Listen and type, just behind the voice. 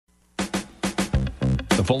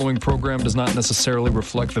The following program does not necessarily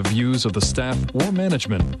reflect the views of the staff or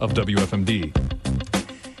management of WFMD.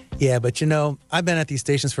 Yeah, but I've been at these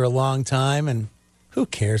stations for a long time, and who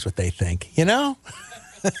cares what they think,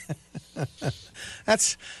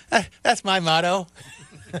 That's my motto.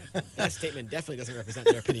 That statement definitely doesn't represent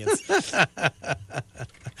their opinions.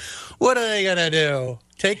 What are they going to do?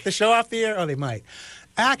 Take the show off the air? Oh, they might.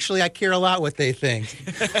 Actually, I care a lot what they think.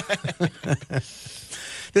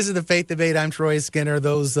 This is the Faith Debate. I'm Troy Skinner.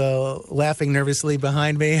 Those laughing nervously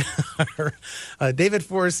behind me are David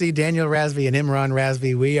Forsey, Daniel Rasby, and Imran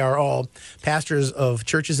Rasby. We are all pastors of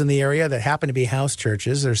churches in the area that happen to be house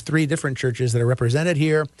churches. There's 3 different churches that are represented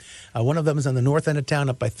here. One of them is on the north end of town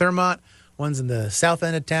up by Thurmont. One's in the south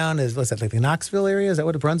end of town. What's that, like the Knoxville area? Is that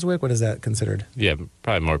what Brunswick? What is that considered? Yeah,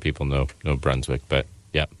 probably more people know Brunswick, but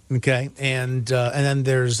yeah. Okay, and then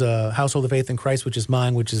there's Household of Faith in Christ, which is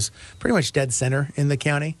mine, which is pretty much dead center in the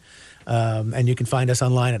county. And you can find us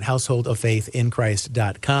online at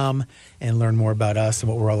householdoffaithinchrist.com and learn more about us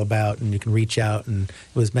and what we're all about. And you can reach out. And it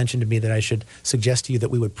was mentioned to me that I should suggest to you that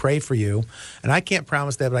we would pray for you. And I can't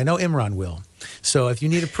promise that, but I know Imran will. So if you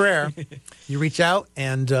need a prayer, you reach out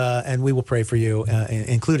and we will pray for you,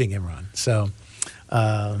 including Imran. So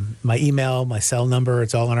my email, my cell number,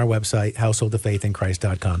 it's all on our website,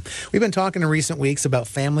 householdoffaithinchrist.com. We've been talking in recent weeks about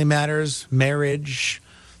family matters, marriage,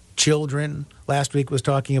 children. Last week was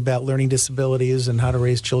talking about learning disabilities and how to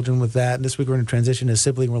raise children with that. And this week we're going to transition to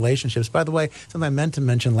sibling relationships. By the way, something I meant to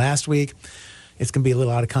mention last week, it's going to be a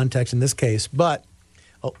little out of context in this case, but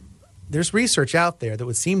there's research out there that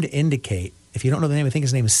would seem to indicate, if you don't know the name, I think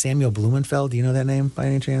his name is Samuel Blumenfeld. Do you know that name by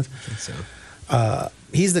any chance? I think so.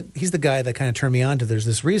 He's the guy that kind of turned me on to. There's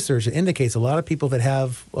this research that indicates a lot of people that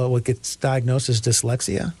have what gets diagnosed as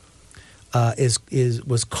dyslexia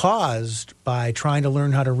was caused by trying to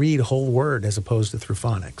learn how to read whole word as opposed to through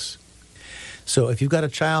phonics. So if you've got a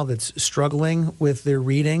child that's struggling with their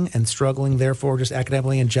reading and struggling, therefore, just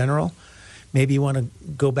academically in general, maybe you want to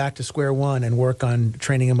go back to square one and work on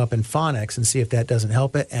training them up in phonics and see if that doesn't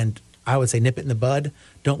help it. And I would say nip it in the bud.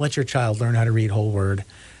 Don't let your child learn how to read whole word.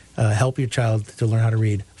 Help your child to learn how to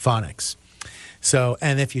read phonics. So,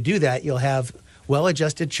 and if you do that, you'll have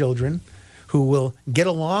well-adjusted children who will get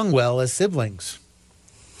along well as siblings.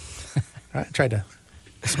 I tried to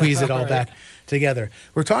squeeze it all back together.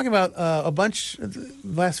 We're talking about a bunch, the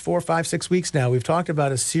last 4, 5, 6 weeks now, we've talked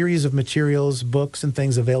about a series of materials, books, and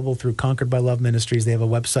things available through Conquered by Love Ministries. They have a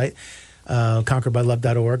website,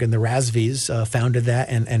 conqueredbylove.org, and the Rasbys founded that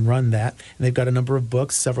and run that. And they've got a number of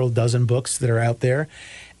books, several dozen books that are out there.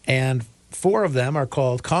 And 4 of them are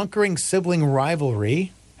called Conquering Sibling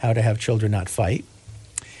Rivalry, How to Have Children Not Fight.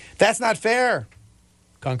 That's Not Fair,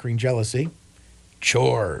 Conquering Jealousy.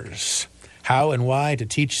 Chores, How and Why to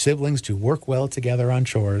Teach Siblings to Work Well Together on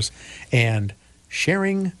Chores. And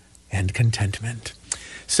Sharing and Contentment.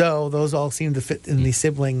 So those all seem to fit in the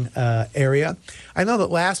sibling area. I know that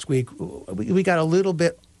last week we got a little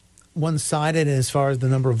bit one-sided as far as the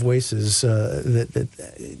number of voices that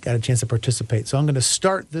got a chance to participate. So I'm going to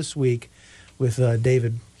start this week with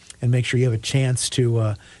David and make sure you have a chance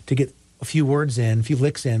to get a few words in, a few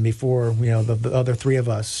licks in before the other 3 of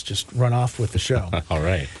us just run off with the show. All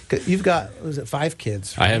right. You've got, was it 5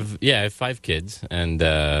 kids? Right? I have 5 kids, and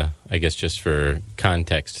I guess just for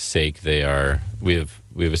context's sake, we have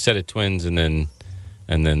a set of twins, and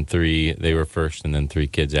then 3. They were first, and then 3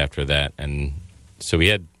 kids after that, and so we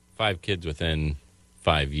had 5 kids within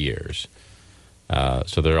 5 years.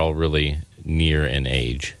 So they're all really near in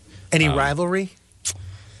age. Any rivalry?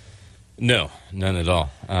 No, none at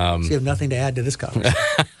all. So you have nothing to add to this conversation.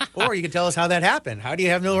 Or you can tell us how that happened. How do you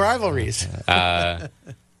have no rivalries? I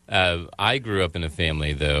grew up in a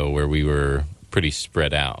family, though, where we were pretty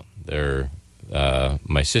spread out.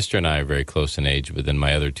 My sister and I are very close in age, but then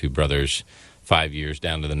my other 2 brothers, 5 years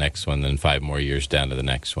down to the next one, then 5 more years down to the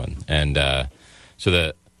next one. And so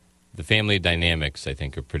the family dynamics, I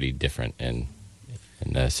think, are pretty different in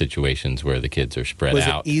situations where the kids are spread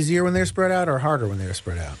out. Was it easier when they're spread out or harder when they're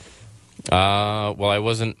spread out? Well, I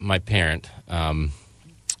wasn't my parent,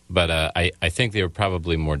 but I think they were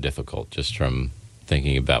probably more difficult just from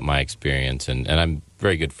thinking about my experience. And I'm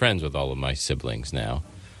very good friends with all of my siblings now,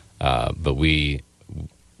 but we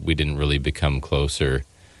didn't really become closer.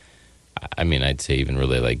 I mean, I'd say even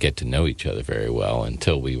really get to know each other very well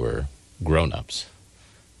until we were grown-ups.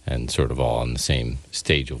 And sort of all on the same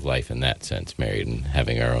stage of life in that sense, married and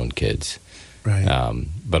having our own kids. Right.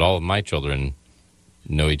 But all of my children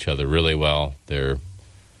know each other really well. They're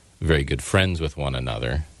very good friends with one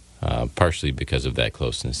another, partially because of that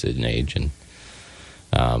closeness in age. And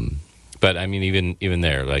but I mean, even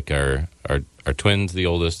there, our our twins, the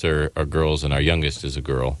oldest, are girls, and our youngest is a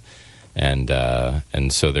girl, and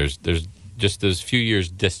so there's just those few years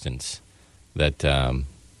distance that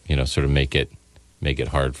sort of make it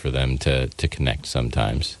hard for them to connect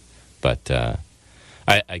sometimes. But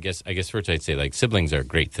I guess first I'd say, like, siblings are a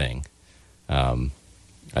great thing.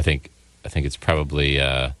 I think it's probably.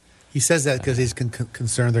 He says that because he's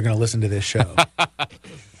concerned they're going to listen to this show.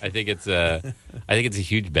 I think it's a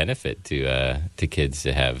huge benefit to kids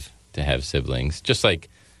to have siblings. Just like,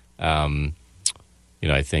 I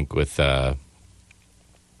think with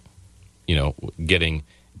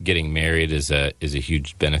getting married is a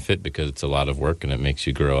huge benefit because it's a lot of work and it makes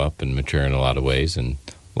you grow up and mature in a lot of ways and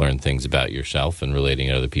learn things about yourself and relating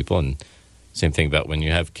to other people. And same thing about when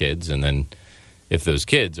you have kids, and then if those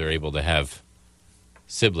kids are able to have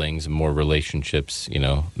siblings, more relationships,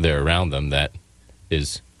 they're around them, that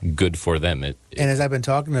is good for them. And as I've been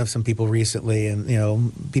talking to some people recently,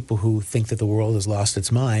 and people who think that the world has lost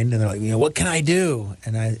its mind, and they're like, what can I do?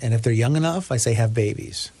 And if they're young enough, I say have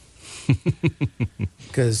babies,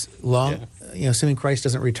 because assuming Christ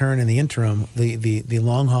doesn't return in the interim, the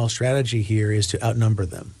long haul strategy here is to outnumber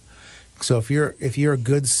them. So if you're a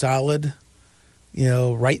good, solid,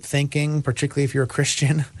 right thinking, particularly if you're a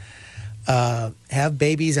Christian. Have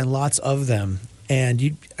babies and lots of them,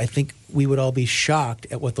 and I think we would all be shocked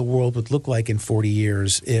at what the world would look like in 40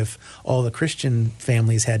 years if all the Christian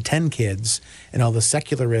families had 10 kids and all the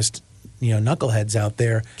secularist, knuckleheads out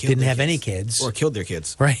there didn't have any kids. Or killed their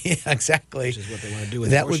kids. Right, exactly. Which is what they want to do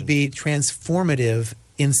with that abortion. would be transformative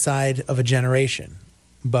inside of a generation.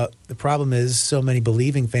 But the problem is so many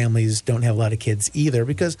believing families don't have a lot of kids either,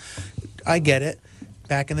 because I get it.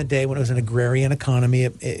 Back in the day when it was an agrarian economy,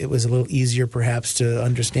 it was a little easier perhaps to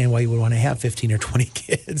understand why you would want to have 15 or 20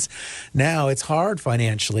 kids. Now it's hard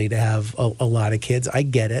financially to have a lot of kids. I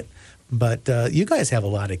get it. But you guys have a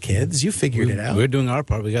lot of kids. You figured it out. We're doing our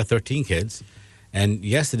part. We got 13 kids. And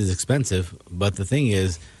yes, it is expensive. But the thing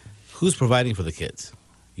is, who's providing for the kids?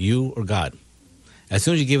 You or God? As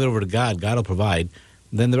soon as you give it over to God, God will provide.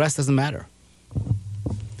 Then the rest doesn't matter.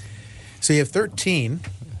 So you have 13.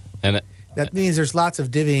 And that means there's lots of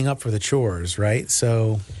divvying up for the chores, right?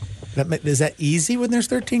 So is that easy when there's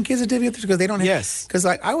 13 kids to divvy up? Because they don't have, Yes. Because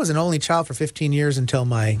I was an only child for 15 years until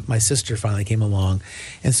my sister finally came along.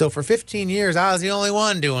 And so for 15 years, I was the only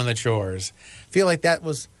one doing the chores. I feel like that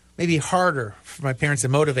was maybe harder for my parents to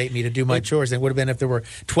motivate me to do my chores than it would have been if there were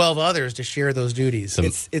 12 others to share those duties.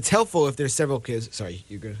 It's helpful if there's several kids. Sorry,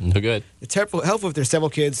 you're good. no good. It's helpful if there's several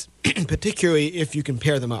kids, particularly if you can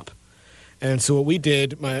pair them up. And so what we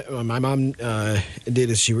did, my mom did,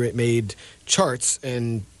 is she made charts,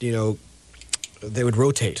 and they would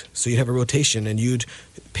rotate. So you'd have a rotation, and you'd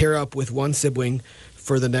pair up with one sibling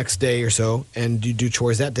for the next day or so, and you do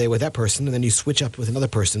chores that day with that person, and then you switch up with another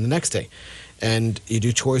person the next day, and you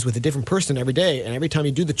do chores with a different person every day, and every time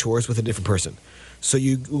you do the chores with a different person. So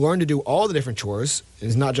you learn to do all the different chores.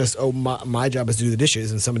 It's not just, my job is to do the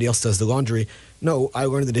dishes and somebody else does the laundry. No, I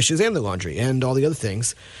learned the dishes and the laundry and all the other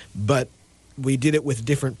things, but we did it with a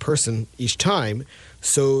different person each time,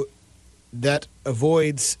 so that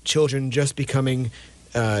avoids children just becoming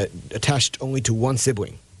attached only to one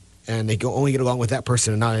sibling, and they only get along with that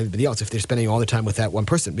person and not anybody else if they're spending all their time with that one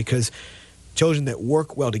person, because children that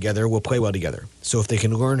work well together will play well together. So if they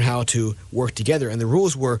can learn how to work together, and the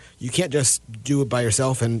rules were you can't just do it by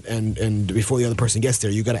yourself and before the other person gets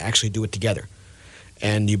there, you got to actually do it together.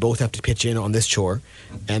 And you both have to pitch in on this chore,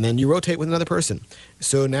 and then you rotate with another person.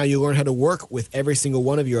 So now you learn how to work with every single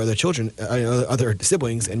one of your other children, other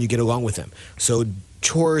siblings, and you get along with them. So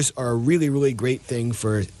chores are a really, really great thing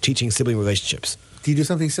for teaching sibling relationships. Do you do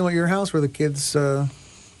something similar at your house where the kids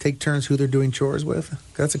take turns who they're doing chores with?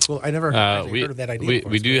 That's a cool. I never actually heard of that idea.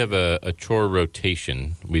 We do have a chore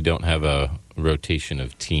rotation. We don't have a rotation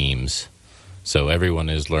of teams, so everyone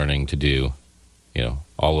is learning to do,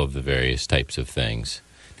 all of the various types of things.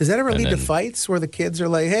 Does that ever lead to fights where the kids are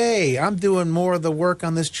like, "Hey, I'm doing more of the work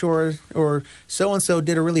on this chore," or "So and so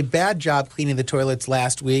did a really bad job cleaning the toilets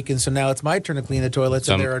last week, and so now it's my turn to clean the toilets."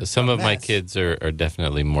 Some of my kids are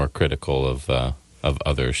definitely more critical of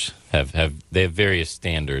others. They have various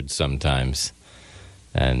standards sometimes,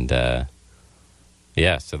 and so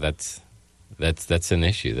that's an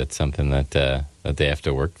issue. That's something that they have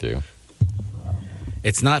to work through.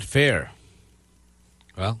 It's not fair.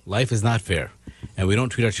 Well, life is not fair, and we don't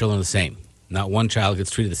treat our children the same. Not one child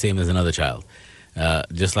gets treated the same as another child.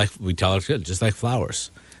 Just like we tell our children, just like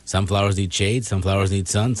flowers. Some flowers need shade, some flowers need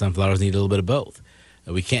sun, some flowers need a little bit of both.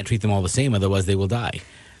 We can't treat them all the same, otherwise they will die.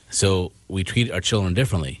 So we treat our children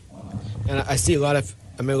differently. And I see a lot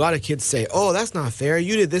of kids say, "Oh, that's not fair.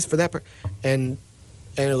 You did this for that," and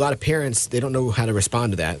And a lot of parents, they don't know how to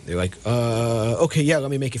respond to that. They're like, okay, yeah,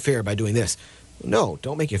 let me make it fair by doing this. No,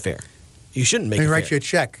 don't make it fair. You shouldn't make Let it me write fair. you a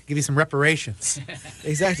check, give you some reparations.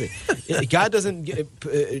 Exactly. God doesn't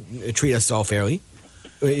treat us all fairly,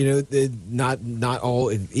 not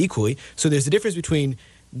all equally. So there's a difference between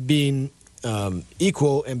being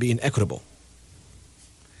equal and being equitable.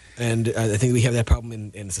 And I think we have that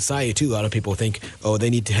problem in society too. A lot of people think, they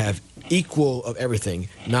need to have equal of everything,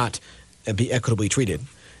 not be equitably treated.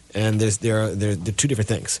 And they're two different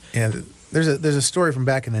things. Yeah, there's a story from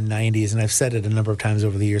back in the 90s, and I've said it a number of times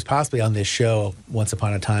over the years, possibly on this show once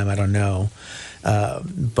upon a time, I don't know.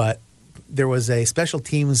 But there was a special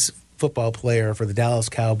teams football player for the Dallas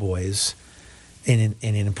Cowboys in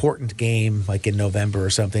an important game, like in November or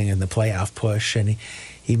something, in the playoff push, and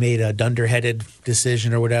he made a dunderheaded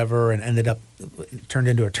decision or whatever and turned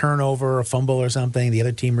into a turnover, a fumble or something. The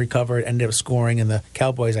other team recovered, ended up scoring, and the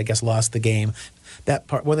Cowboys, I guess, lost the game. That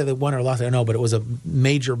part, whether they won or lost, I don't know, but it was a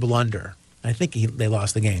major blunder. I think they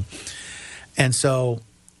lost the game. And so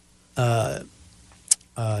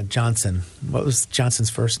Johnson, what was Johnson's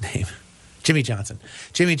first name? Jimmy Johnson.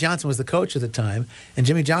 Jimmy Johnson was the coach at the time, and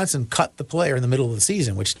Jimmy Johnson cut the player in the middle of the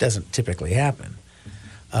season, which doesn't typically happen.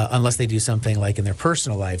 Unless they do something like in their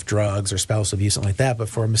personal life, drugs or spouse abuse, something like that. But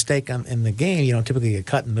for a mistake in the game, you don't typically get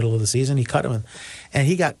cut in the middle of the season. He cut him, and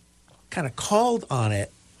he got kind of called on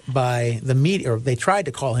it by the media, or they tried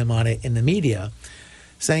to call him on it in the media,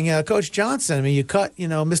 saying, Coach Johnson, I mean, you cut,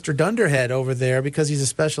 Mr. Dunderhead over there because he's a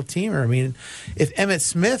special teamer. I mean, if Emmitt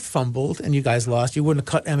Smith fumbled and you guys lost, you wouldn't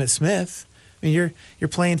have cut Emmitt Smith. I mean, you're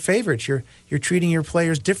playing favorites. You're treating your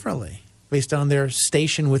players differently based on their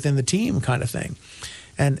station within the team, kind of thing.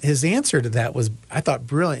 And his answer to that was, I thought,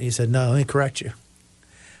 brilliant. He said, no, let me correct you.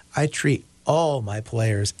 I treat all my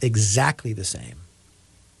players exactly the same,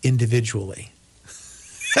 individually.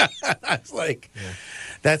 I was like,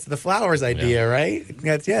 that's the Flowers idea, right?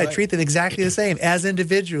 Right. Treat them exactly the same as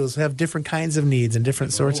individuals who have different kinds of needs and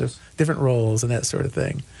different roles and that sort of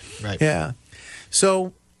thing. Right. Yeah.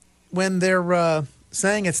 So when they're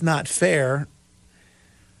saying it's not fair,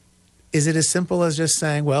 is it as simple as just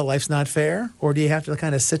saying, well, life's not fair? Or do you have to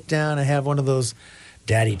kind of sit down and have one of those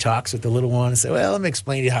daddy talks with the little one and say, well, let me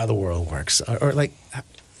explain to you how the world works? Or like,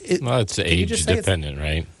 it's age dependent,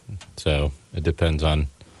 right? So it depends on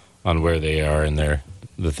where they are and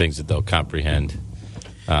the things that they'll comprehend.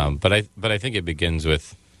 But I think it begins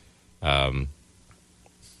with,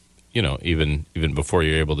 even before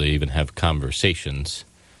you're able to even have conversations.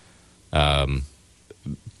 Part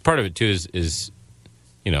of it too is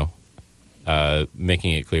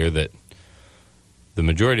making it clear that the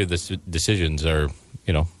majority of the decisions are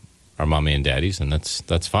mommy and daddy's, and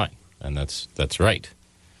that's fine, and that's right.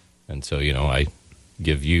 And so I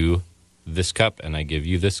give you this cup, and I give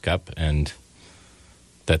you this cup, and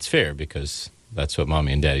that's fair because that's what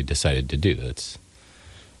mommy and daddy decided to do.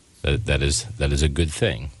 That is a good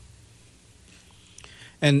thing.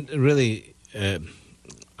 And really, I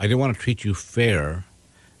didn't want to treat you fair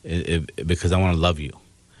because I want to love you.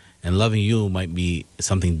 And loving you might be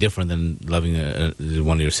something different than loving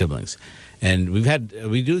one of your siblings. And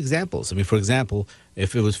we do examples. I mean, for example,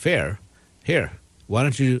 if it was fair, here, why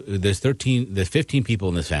don't you, there's 15 people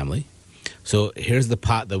in this family. So here's the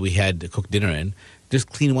pot that we had to cook dinner in. Just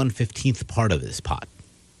clean 1/15th part of this pot.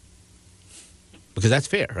 Because that's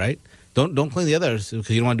fair, right? Don't clean the others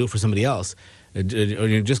because you don't want to do it for somebody else. Or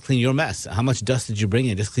you just clean your mess. How much dust did you bring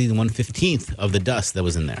in? Just clean 1/15th of the dust that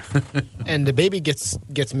was in there. And the baby gets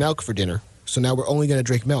milk for dinner. So now we're only going to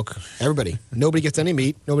drink milk. Everybody. Nobody gets any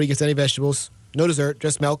meat. Nobody gets any vegetables. No dessert.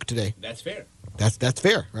 Just milk today. That's fair. That's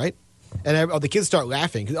fair, right? And the kids start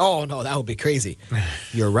laughing. Oh, no, that would be crazy.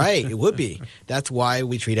 You're right. It would be. That's why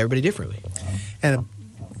we treat everybody differently. And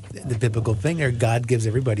the biblical thing there, God gives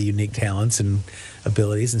everybody unique talents and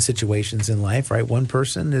abilities and situations in life, right? One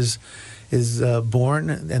person is born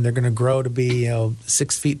and they're going to grow to be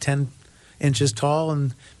 6 feet 10 inches tall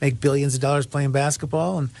and make billions of dollars playing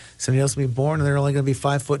basketball, and somebody else will be born and they're only going to be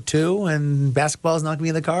 5'2" and basketball is not going to be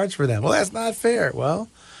in the cards for them. Well, that's not fair. Well,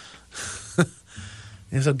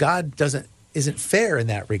 and so God isn't fair in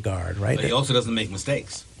that regard, right? But he also doesn't make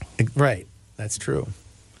mistakes. Right. That's true.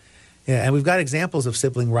 Yeah, and we've got examples of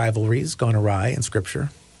sibling rivalries gone awry in Scripture.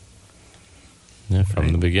 Yeah,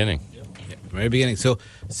 from the beginning. Yeah, very beginning. So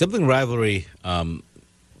sibling rivalry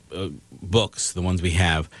books, the ones we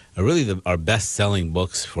have, are really our best-selling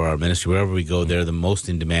books for our ministry. Wherever we go, they're the most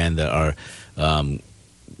in demand. That are,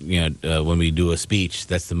 when we do a speech,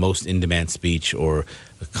 that's the most in-demand speech or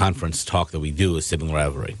a conference talk that we do is sibling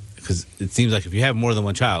rivalry. Because it seems like if you have more than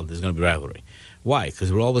one child, there's going to be rivalry. Why?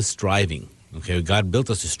 Because we're always striving Okay, God built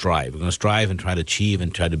us to strive. We're going to strive and try to achieve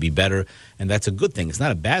and try to be better, and that's a good thing. It's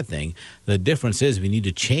not a bad thing. The difference is we need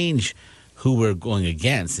to change who we're going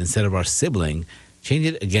against. Instead of our sibling, change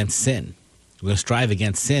it against sin. We're going to strive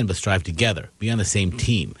against sin, but strive together, be on the same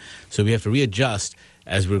team. So we have to readjust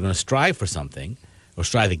as we're going to strive for something, or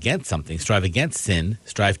strive against something, strive against sin,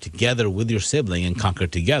 strive together with your sibling and conquer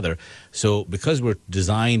together. So because we're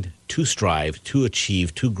designed to strive, to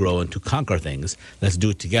achieve, to grow, and to conquer things, let's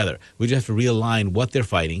do it together. We just have to realign what they're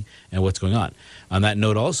fighting and what's going on. On that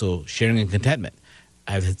note also, sharing and contentment.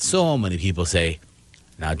 I've had so many people say,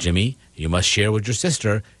 now Jimmy, you must share with your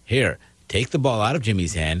sister. Here, take the ball out of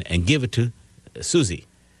Jimmy's hand and give it to Susie.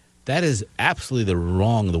 That is absolutely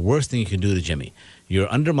the worst thing you can do to Jimmy. You're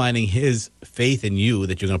undermining his faith in you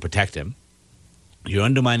that you're going to protect him. You're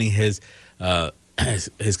undermining his not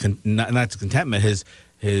contentment, his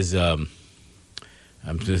I'm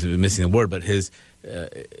just missing the word, but his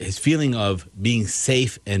feeling of being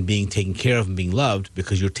safe and being taken care of and being loved,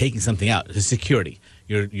 because you're taking something out. His security.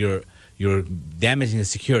 You're damaging his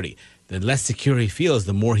security. The less secure he feels,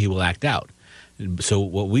 the more he will act out. So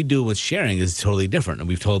what we do with sharing is totally different. And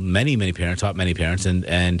we've told many parents, taught many parents,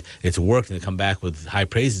 and it's worked, and they come back with high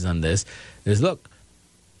praises on this, is look,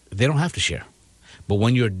 they don't have to share. But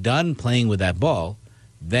when you're done playing with that ball,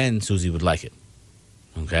 then Susie would like it.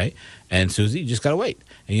 Okay? And Susie, you just got to wait.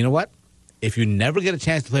 And you know what? If you never get a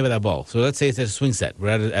chance to play with that ball, so let's say it's at a swing set. We're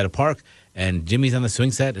at a park, and Jimmy's on the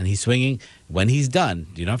swing set, and he's swinging. When he's done,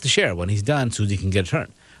 you don't have to share. When he's done, Susie can get a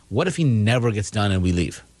turn. What if he never gets done and we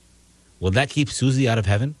leave? Will that keep Susie out of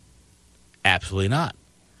heaven? Absolutely not.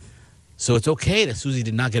 So it's okay that Susie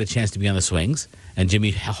did not get a chance to be on the swings, and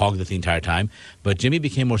Jimmy hogged it the entire time. But Jimmy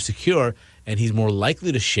became more secure, and he's more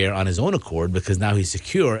likely to share on his own accord, because now he's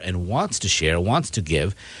secure and wants to share, wants to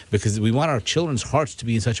give, because we want our children's hearts to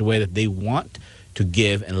be in such a way that they want to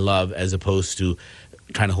give and love, as opposed to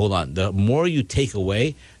trying to hold on. The more you take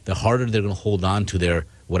away, the harder they're going to hold on to their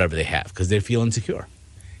whatever they have, because they feel insecure.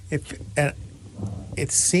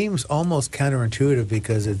 It seems almost counterintuitive,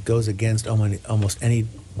 because it goes against almost any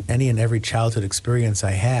and every childhood experience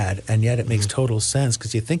I had, and yet it makes total sense,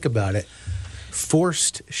 because you think about it.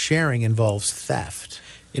 Forced sharing involves theft.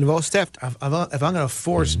 It involves theft. If I'm going to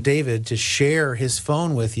force David to share his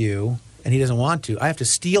phone with you, and he doesn't want to, I have to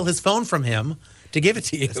steal his phone from him to give it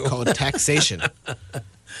to you. It's called taxation.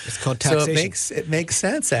 It's called taxation. So it makes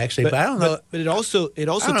sense, actually. But I don't know. But it also I don't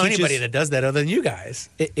know teaches anybody that does that other than you guys.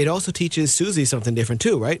 It also teaches Susie something different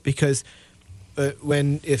too, right? Because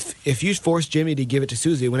if you force Jimmy to give it to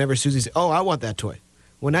Susie, whenever Susie says, "Oh, I want that toy,"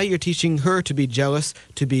 well, now you're teaching her to be jealous,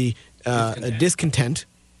 to be discontent.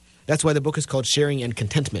 That's why the book is called Sharing and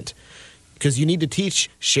Contentment, because you need to teach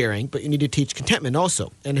sharing, but you need to teach contentment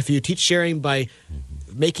also. And if you teach sharing by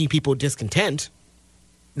making people discontent.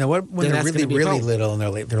 Now, when Then they're that's really, gonna be a really problem. little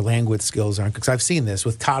and their language skills aren't, because I've seen this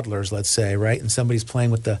with toddlers, let's say, right? And somebody's playing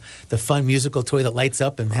with the fun musical toy that lights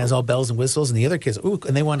up and has all bells and whistles, and the other kids, ooh,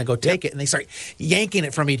 and they want to go take it, and they start yanking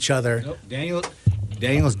it from each other. Nope.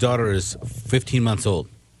 Daniel's daughter is 15 months old,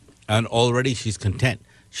 and already she's content.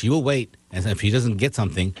 She will wait, and if she doesn't get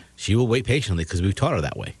something, she will wait patiently, because we've taught her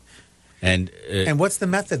that way. And what's the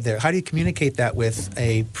method there? How do you communicate that with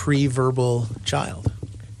a pre-verbal child?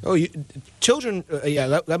 Oh, children.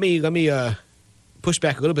 Let me push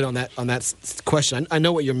back a little bit on that question. I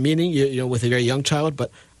know what you're meaning. You know, with a very young child, but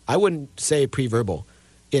I wouldn't say pre-verbal.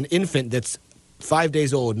 An infant that's 5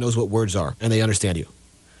 days old knows what words are, and they understand you.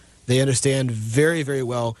 They understand very, very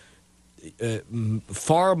well.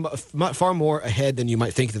 Far more ahead than you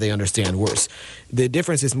might think that they understand words. The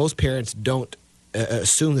difference is most parents don't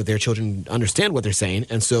assume that their children understand what they're saying,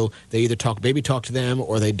 and so they either talk baby talk to them,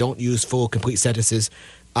 or they don't use full complete sentences.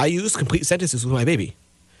 I use complete sentences with my baby.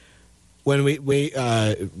 When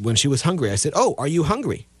when she was hungry, I said, "Oh, are you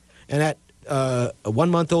hungry?" And at 1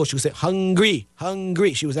 month old, she would say, "Hungry,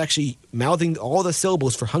 hungry." She was actually mouthing all the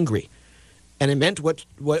syllables for hungry, and it meant what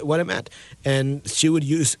it meant. And she would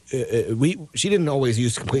use she didn't always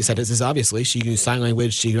use complete sentences. Obviously, she used sign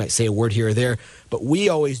language. She might say a word here or there, but we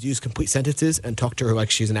always use complete sentences and talk to her like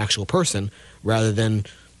she's an actual person rather than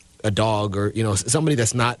a dog or somebody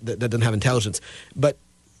that doesn't have intelligence. But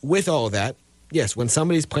with all of that, yes, when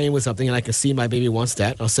somebody's playing with something and I can see my baby wants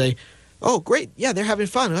that, I'll say, "Oh, great, yeah, they're having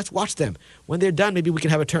fun. Let's watch them. When they're done, maybe we can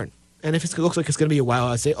have a turn." And if it looks like it's going to be a while,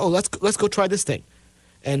 I'll say, "Oh, let's go try this thing,"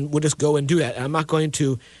 and we'll just go and do that. And I'm not going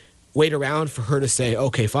to wait around for her to say,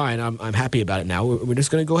 "Okay, fine, I'm happy about it now." We're just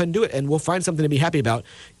going to go ahead and do it, and we'll find something to be happy about.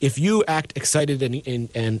 If you act excited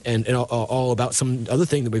and all about some other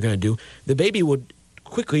thing that we're going to do, the baby would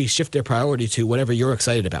quickly shift their priority to whatever you're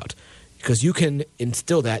excited about, because you can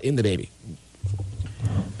instill that in the baby.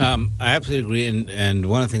 I absolutely agree. And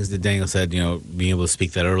one of the things that Daniel said, being able to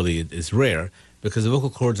speak that early is rare because the vocal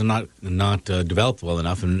cords are not developed well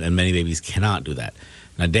enough, and many babies cannot do that.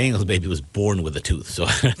 Now, Daniel's baby was born with a tooth, so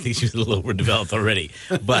I think she was a little overdeveloped already.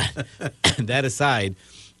 But that aside,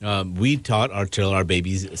 we taught our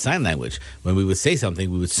babies sign language. When we would say something,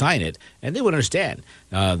 we would sign it, and they would understand.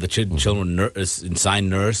 The children would sign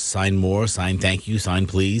nurse, sign more, sign thank you, sign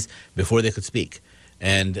please, before they could speak.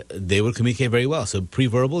 And they would communicate very well. So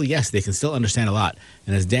pre-verbal, yes, they can still understand a lot.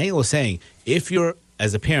 And as Daniel was saying, if you're,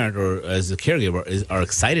 as a parent or as a caregiver, are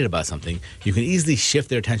excited about something, you can easily shift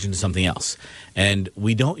their attention to something else. And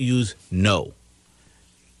we don't use no.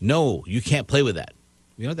 No, you can't play with that.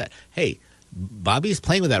 You know that? Hey, Bobby's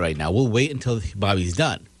playing with that right now. We'll wait until Bobby's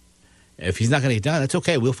done. If he's not going to get done, that's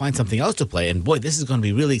okay. We'll find something else to play. And boy, this is going to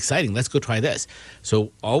be really exciting. Let's go try this.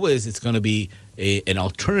 So always it's going to be an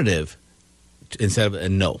alternative instead of a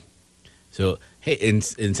no. So, hey,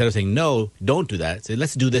 instead of saying no, don't do that, say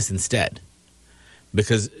let's do this instead.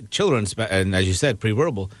 Because children, and as you said,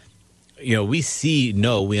 pre-verbal, we see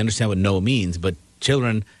no, we understand what no means, but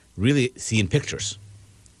children really see in pictures.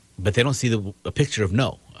 But they don't see a picture of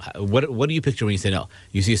no. What do you picture when you say no?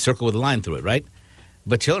 You see a circle with a line through it, right?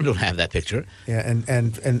 But children don't have that picture. Yeah,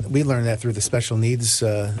 and we learned that through the special needs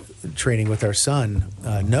training with our son.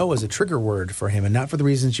 No is a trigger word for him, and not for the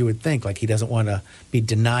reasons you would think, like he doesn't want to be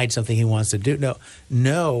denied something he wants to do.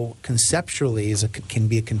 No conceptually can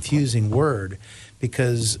be a confusing word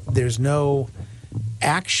because there's no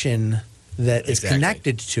action that is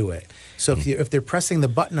connected to it. So if they're pressing the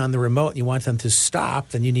button on the remote and you want them to stop,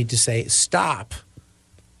 then you need to say stop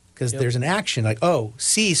because there's an action like,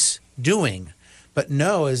 cease doing. But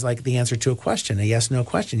no is like the answer to a question, a yes/no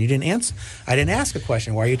question. You didn't answer. I didn't ask a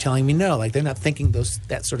question. Why are you telling me no? Like they're not thinking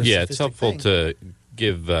that sort of. Yeah, it's helpful to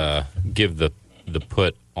give the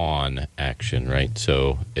put on action, right?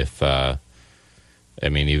 So if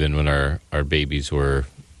even when our babies were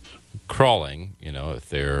crawling, if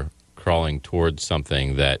they're crawling towards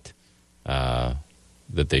something that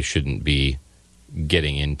they shouldn't be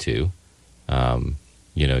getting into,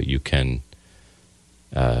 you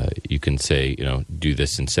can say, do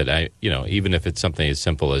this instead. Even if it's something as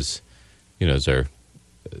simple as,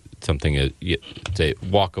 say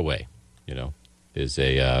walk away, is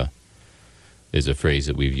a phrase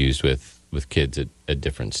that we've used with kids at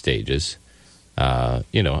different stages, and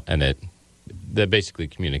that basically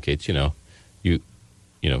communicates, you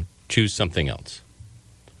choose something else,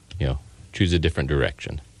 choose a different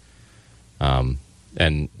direction,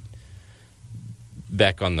 and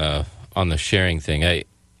back on the sharing thing,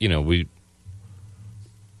 we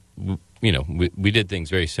did things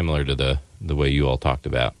very similar to the way you all talked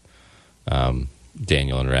about,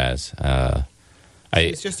 Daniel and Raz.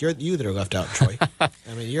 It's just you that are left out, Troy.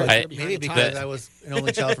 Maybe because I was an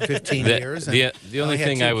only child for 15 years. And the only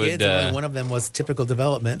thing I would kids, only one of them was typical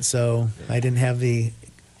development, so I didn't have the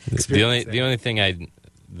experience. The only thing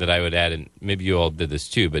that I would add, and maybe you all did this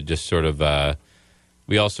too, but just sort of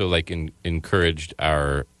we also encouraged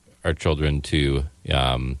our children to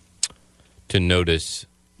notice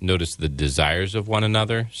the desires of one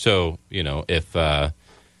another. So if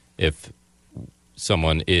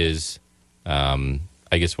someone is, I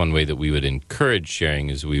guess one way that we would encourage sharing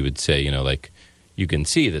is we would say, you can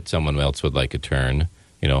see that someone else would like a turn.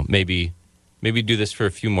 Maybe do this for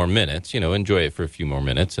a few more minutes. Enjoy it for a few more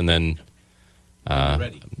minutes, and then.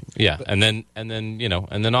 Ready. Yeah, and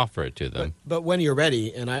then offer it to them. But when you're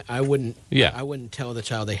ready, and I wouldn't tell the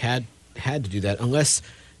child they had to do that unless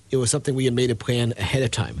it was something we had made a plan ahead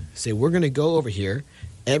of time. Say, we're going to go over here,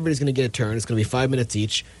 everybody's going to get a turn, it's going to be 5 minutes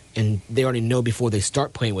each, and they already know before they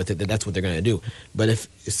start playing with it that that's what they're going to do. But if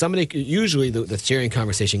somebody, usually the sharing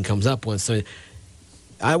conversation comes up when somebody,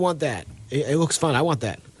 I want that. It looks fun. I want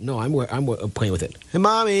that. No, I'm playing with it. Hey,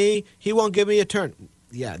 Mommy, he won't give me a turn.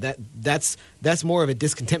 Yeah, that's more of a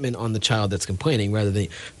discontentment on the child that's complaining rather than.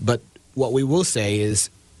 But what we will say is,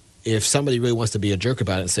 if somebody really wants to be a jerk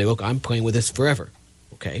about it and say, "Look, I'm playing with this forever,"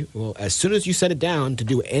 okay. Well, as soon as you set it down to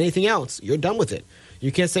do anything else, you're done with it.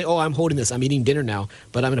 You can't say, "Oh, I'm holding this. I'm eating dinner now,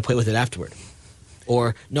 but I'm going to play with it afterward."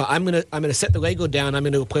 Or no, I'm gonna set the Lego down. I'm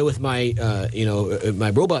going to play with my my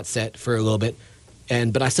robot set for a little bit.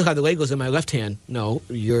 But I still have the Legos in my left hand. No,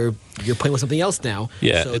 you're playing with something else now.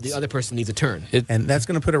 Yeah, so the other person needs a turn. And that's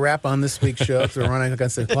going to put a wrap on this week's show. So we're running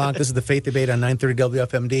against the clock. This is the Faith Debate on 930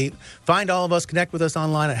 WFMD. Find all of us. Connect with us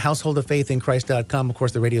online at householdoffaithinchrist.com. Of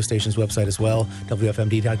course, the radio station's website as well,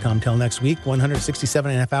 WFMD.com. Till next week,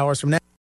 167.5 hours from now.